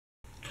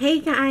Hey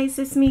guys,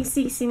 it's me,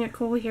 Cece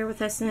Nicole here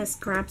with SNS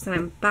Scraps, and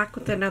I'm back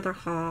with another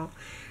haul.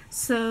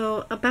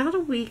 So, about a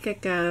week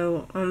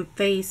ago on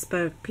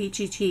Facebook,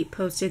 Peachy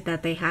posted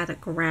that they had a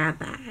grab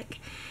bag.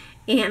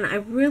 And I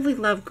really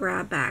love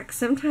grab bags.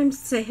 Sometimes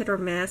it's a hit or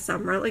miss.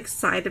 I'm really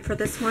excited for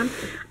this one.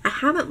 I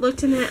haven't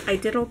looked in it. I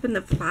did open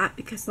the flap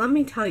because let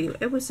me tell you,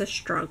 it was a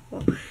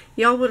struggle.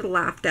 Y'all would have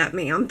laughed at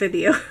me on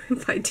video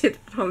if I did it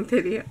on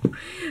video.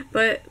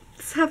 But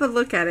let's have a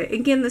look at it.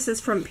 Again, this is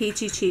from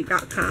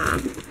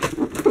peachycheap.com.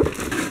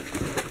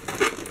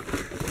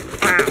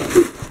 Wow.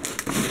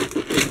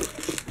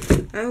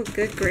 Oh,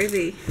 good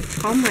gravy.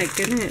 Oh my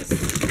goodness.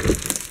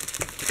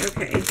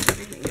 Okay, I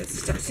think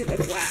it's stuck to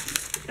the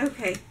flap.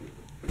 Okay.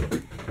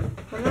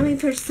 Well, let me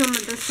push some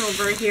of this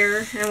over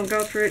here and we'll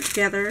go through it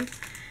together.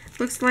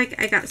 Looks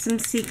like I got some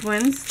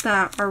sequins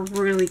that are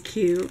really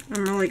cute.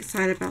 I'm really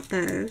excited about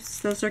those.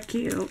 Those are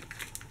cute.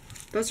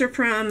 Those are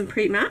from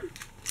Prima.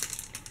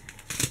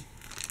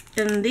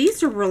 And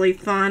these are really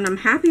fun. I'm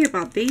happy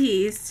about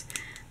these.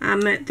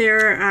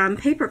 They're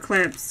paper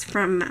clips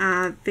from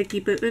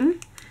Vicky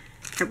Booten.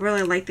 I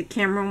really like the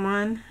camera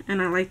one,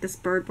 and I like this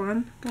bird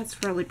one.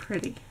 That's really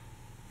pretty.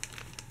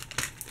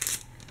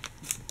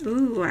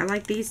 Ooh, I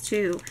like these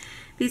too.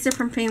 These are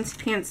from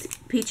Fancy Pants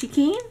Peachy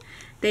Keen.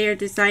 They are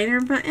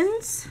designer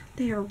buttons.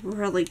 They are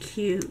really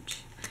cute.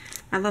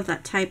 I love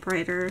that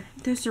typewriter.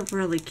 Those are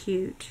really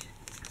cute.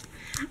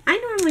 I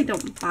normally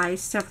don't buy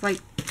stuff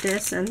like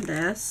this and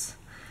this,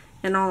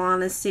 in all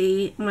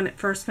honesty, when it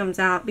first comes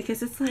out,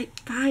 because it's like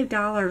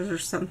 $5 or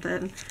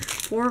something.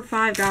 $4 or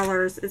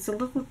 $5. It's a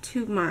little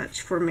too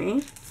much for me.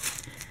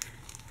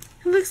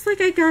 It looks like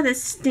I got a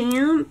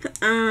stamp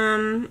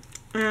from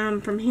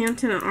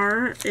Hampton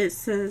Art. It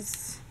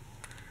says,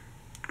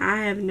 I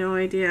have no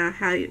idea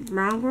how you,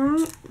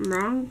 wrong.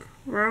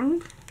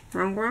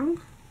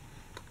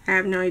 I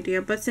have no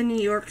idea, but it's a New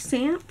York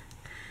stamp.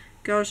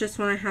 Girls just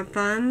want to have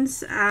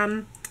funds.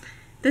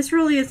 This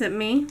really isn't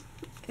me.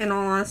 In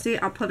all honesty,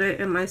 I'll put it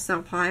in my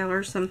sell pile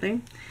or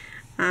something.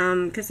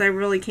 Because I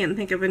really can't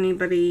think of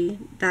anybody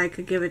that I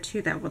could give it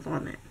to that would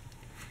want it.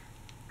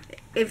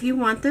 If you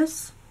want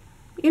this,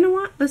 you know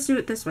what? Let's do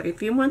it this way.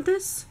 If you want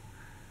this,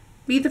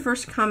 be the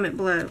first comment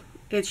below.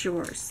 It's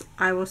yours.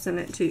 I will send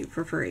it to you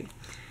for free.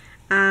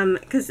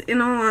 Because in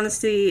all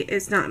honesty,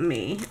 it's not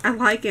me. I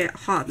like it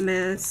hot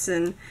mess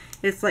and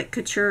it's like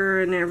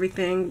couture and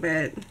everything,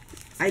 but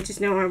I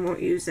just know I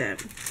won't use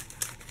it.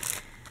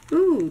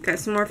 Ooh, got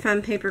some more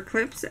fun paper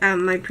clips.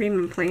 My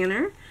Prima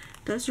planner.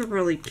 Those are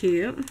really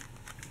cute.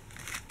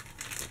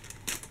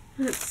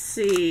 Let's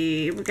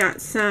see. We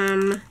got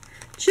some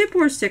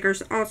chipboard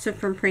stickers also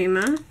from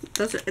Prima.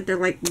 Those are, they're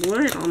like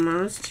wood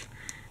almost.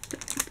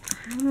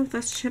 I don't know if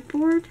that's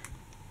chipboard.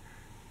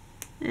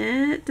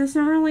 It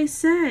doesn't really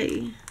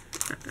say.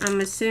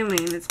 I'm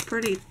assuming it's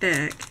pretty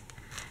thick.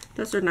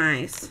 Those are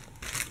nice.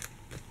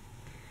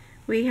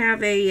 We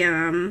have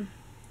a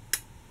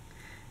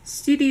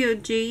Studio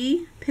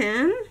G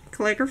pen,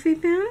 calligraphy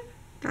pen.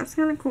 That's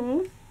kind of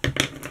cool.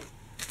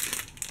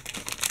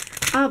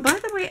 Oh, by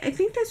the way, I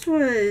think this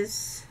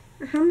was,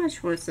 how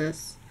much was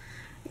this?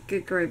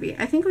 Good gravy.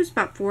 I think it was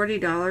about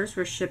 $40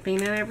 for shipping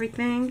and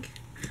everything.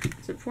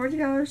 Is it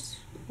 $40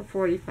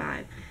 or $45?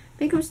 I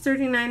think it was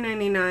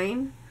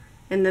 $39.99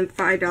 and then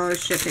 $5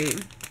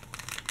 shipping.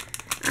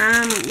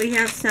 We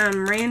have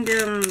some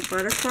random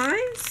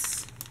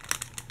butterflies.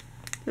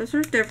 Those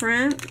are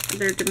different.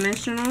 They're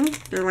dimensional.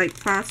 They're like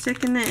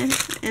plastic in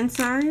the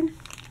inside.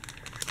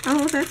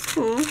 Oh, that's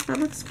cool. That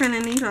looks kind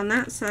of neat on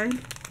that side.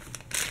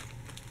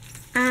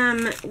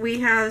 We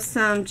have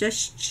some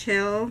Just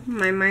Chill,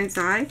 My Mind's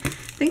Eye. I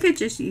think I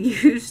just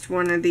used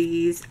one of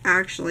these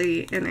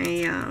actually in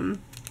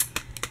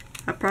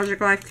a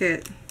Project Life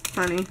kit.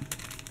 Funny.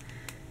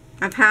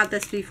 I've had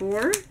this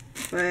before,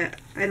 but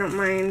I don't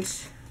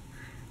mind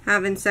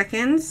having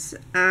seconds.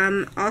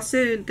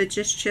 Also the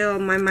Just Chill,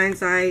 My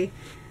Mind's Eye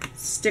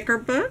sticker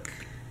book.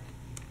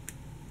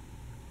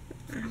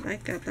 I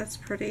like that. That's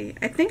pretty.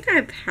 I think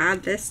I've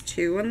had this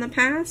too in the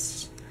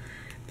past.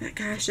 But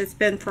gosh, it's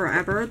been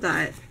forever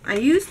that I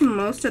used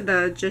most of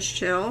the Just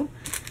Chill.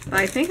 But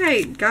I think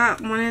I got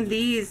one of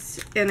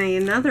these in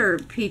another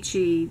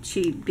Peachy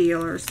cheap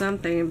deal or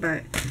something.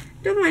 But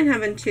don't mind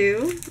having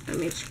two. Let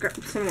me scrap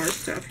some more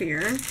stuff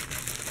here.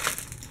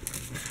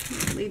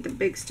 Leave the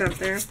big stuff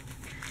there.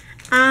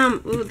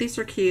 Ooh, these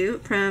are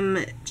cute.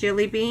 From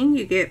Jelly Bean,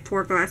 you get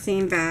 4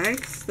 glassine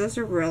bags. Those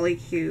are really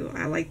cute.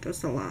 I like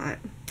those a lot.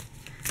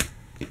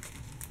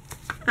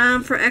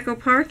 For Echo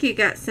Park, you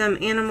got some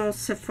Animal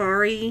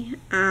Safari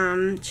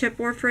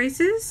chipboard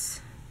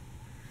phrases.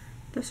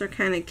 Those are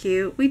kind of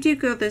cute. We do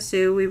go to the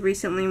zoo. We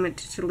recently went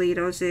to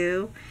Toledo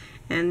Zoo,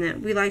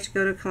 and we like to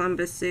go to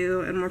Columbus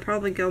Zoo, and we'll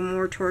probably go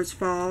more towards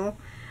fall.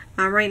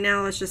 Right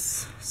now, it's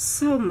just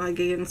so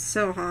muggy and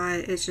so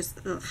hot. It's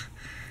just, ugh.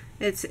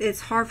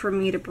 It's hard for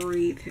me to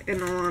breathe,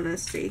 in all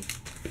honesty.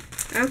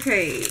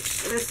 Okay,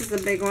 this is a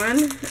big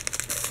one.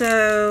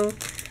 So,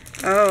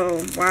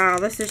 oh, wow,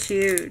 this is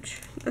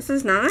huge. This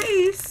is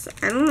nice.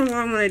 I don't know what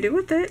I'm going to do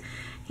with it.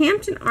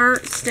 Hampton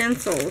Art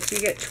stencils. You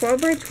get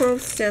 12 by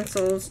 12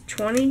 stencils,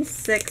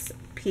 26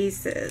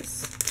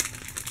 pieces.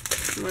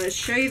 I'm going to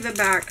show you the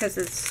back because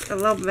it's a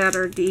little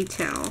better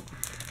detail.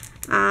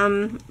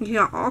 You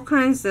got all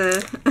kinds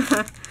of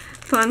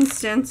fun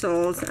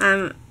stencils.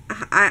 I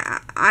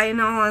in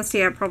all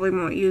honesty, I probably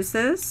won't use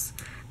this.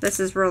 This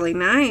is really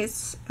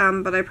nice,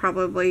 but I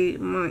probably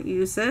won't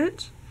use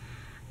it.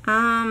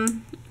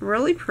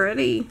 Really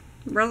pretty,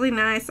 really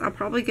nice. I'll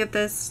probably get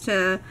this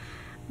to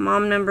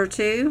mom number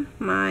 2,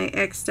 my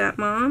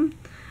ex-stepmom.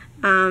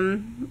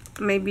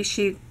 Maybe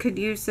she could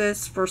use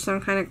this for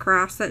some kind of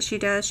crafts that she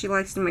does. She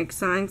likes to make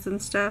signs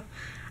and stuff.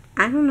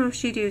 I don't know if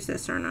she'd use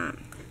this or not.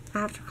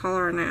 I'll have to call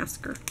her and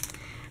ask her.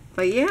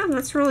 But yeah,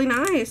 that's really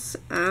nice.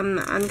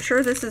 I'm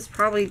sure this is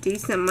probably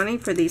decent money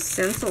for these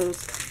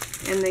stencils.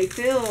 And they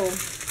feel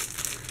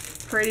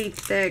pretty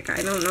thick.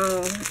 I don't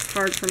know. It's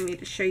hard for me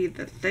to show you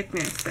the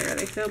thickness there.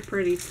 They feel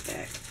pretty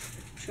thick.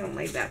 I'm just going to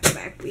lay that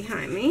back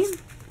behind me.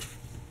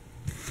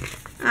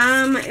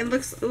 It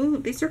looks, ooh,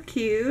 these are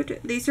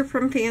cute. These are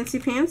from Fancy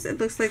Pants. It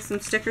looks like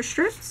some sticker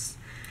strips.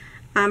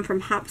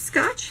 From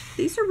Hopscotch.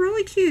 These are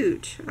really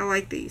cute. I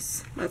like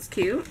these. That's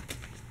cute.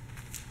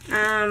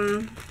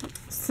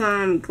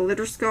 Some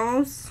glitter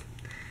skulls.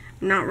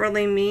 Not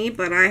really me,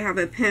 but I have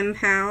a pen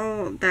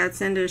pal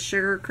that's into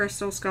sugar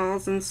crystal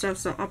skulls and stuff,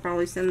 so I'll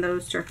probably send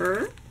those to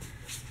her.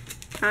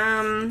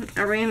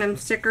 A random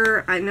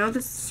sticker. I know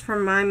this is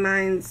from My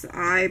Mind's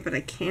Eye, but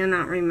I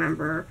cannot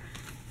remember.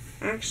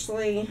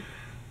 Actually,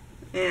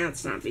 yeah,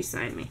 it's not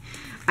beside me.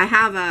 I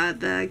have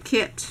the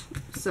kit,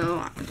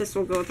 so this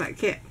will go with that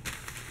kit.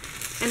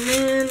 And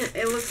then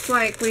it looks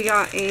like we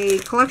got a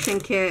collection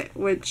kit,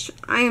 which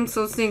I am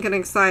so stinking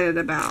excited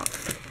about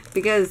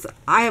because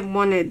I have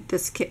wanted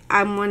this kit.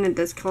 I wanted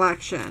this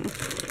collection.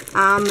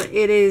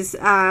 It is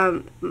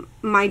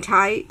My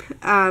Type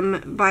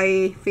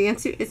by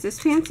Fancy. Is this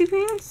Fancy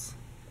Pants?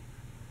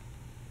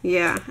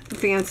 Yeah,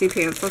 Fancy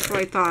Pants. That's what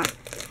I thought.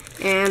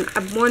 And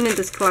I've wanted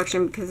this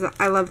collection because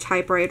I love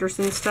typewriters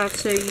and stuff.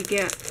 So you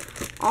get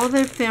all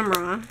the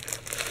ephemera.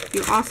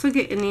 You also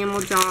get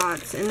enamel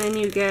dots, and then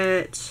you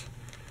get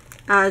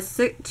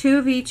 2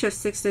 of each of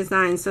 6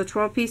 designs, so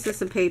 12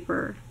 pieces of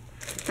paper.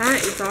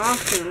 That is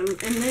awesome.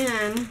 And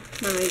then,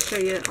 let me show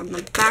you on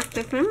the back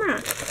the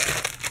ephemera.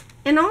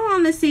 In all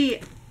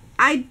honesty,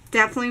 I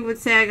definitely would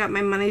say I got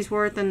my money's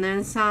worth and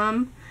then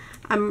some.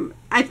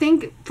 I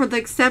think for the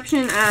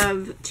exception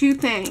of 2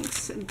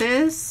 things,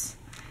 this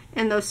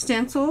and those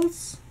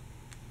stencils,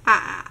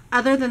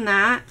 other than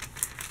that,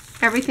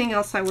 everything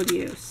else I would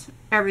use.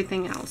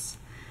 Everything else.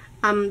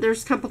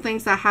 There's a couple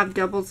things I have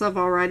doubles of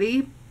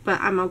already, but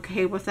I'm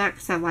okay with that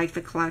because I like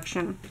the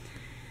collection.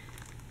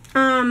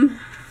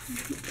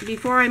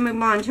 Before I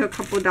move on to a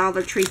couple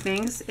Dollar Tree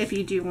things, if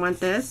you do want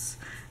this,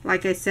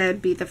 like I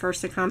said, be the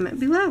first to comment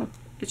below.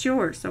 It's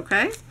yours,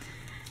 okay?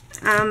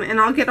 And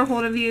I'll get a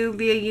hold of you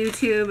via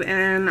YouTube,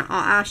 and I'll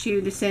ask you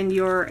to send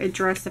your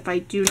address if I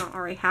do not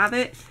already have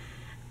it.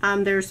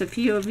 There's a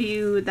few of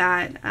you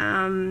that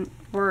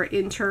were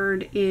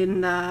entered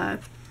in the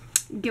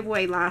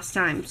giveaway last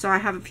time, so I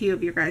have a few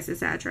of your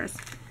guys' address.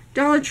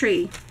 Dollar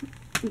Tree.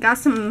 Got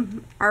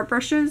some art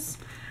brushes.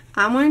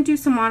 I want to do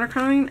some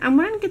watercoloring. I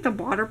want to get the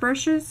water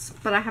brushes,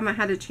 but I haven't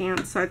had a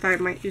chance, so I thought I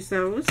might use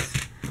those.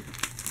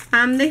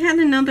 They had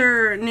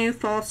another new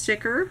fall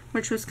sticker,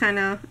 which was kind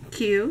of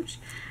cute.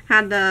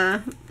 Had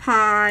the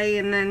pie,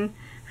 and then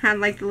had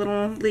like the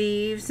little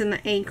leaves and the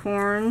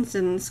acorns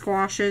and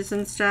squashes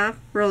and stuff.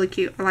 Really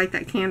cute. I like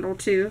that candle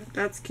too.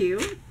 That's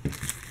cute.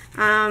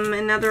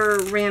 Another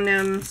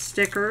random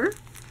sticker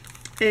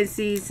is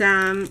these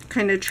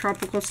kind of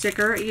tropical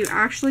sticker. You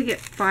actually get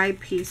 5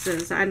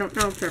 pieces. I don't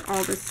know if they're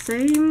all the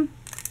same.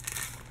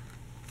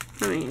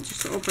 Let me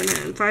just open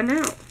it and find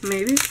out.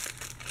 Maybe.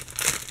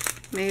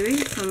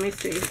 Maybe. Let me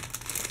see.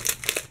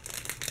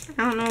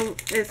 I don't know.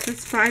 It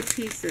says 5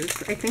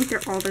 pieces. I think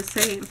they're all the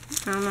same.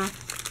 I don't know.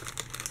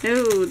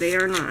 No, they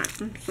are not.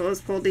 So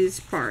let's pull these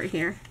apart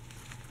here.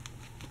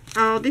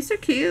 Oh, these are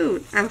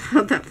cute. I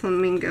love that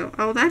flamingo.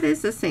 Oh, that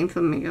is the same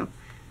flamingo.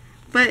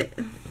 But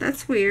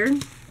that's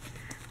weird.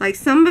 Like,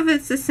 some of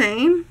it's the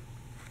same,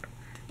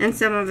 and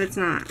some of it's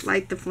not.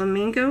 Like, the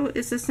flamingo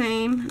is the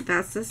same.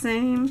 That's the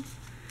same.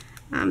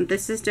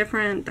 This is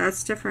different.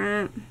 That's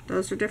different.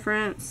 Those are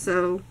different.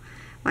 So,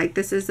 like,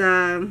 this is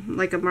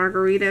like a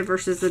margarita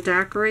versus a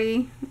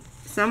daiquiri.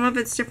 Some of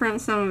it's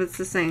different. Some of it's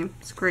the same.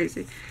 It's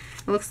crazy.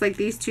 It looks like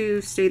these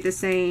two stay the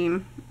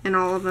same in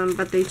all of them,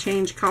 but they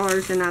change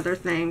colors and other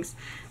things.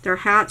 Their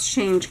hats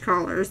change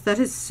colors. That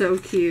is so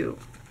cute.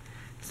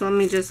 So let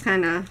me just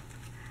kind of,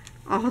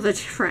 all the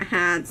different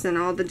hats and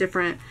all the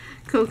different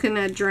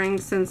coconut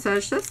drinks and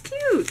such. That's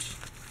cute.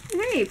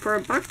 Hey, for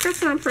 $1,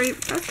 that's not pretty.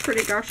 That's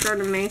pretty gosh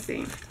darn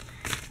amazing.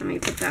 Let me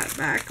put that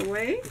back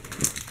away.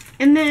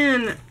 And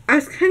then I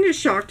was kind of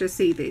shocked to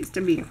see these,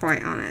 to be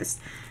quite honest.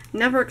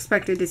 Never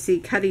expected to see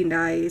cutting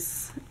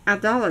dies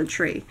at Dollar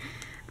Tree.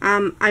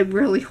 I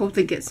really hope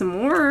to get some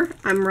more.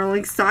 I'm really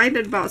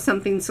excited about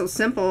something so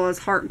simple as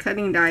heart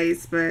cutting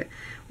dies, but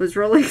was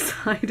really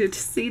excited to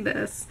see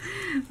this.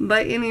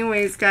 But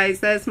anyways, guys,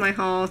 that's my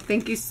haul.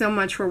 Thank you so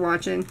much for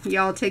watching.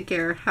 Y'all take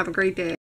care. Have a great day.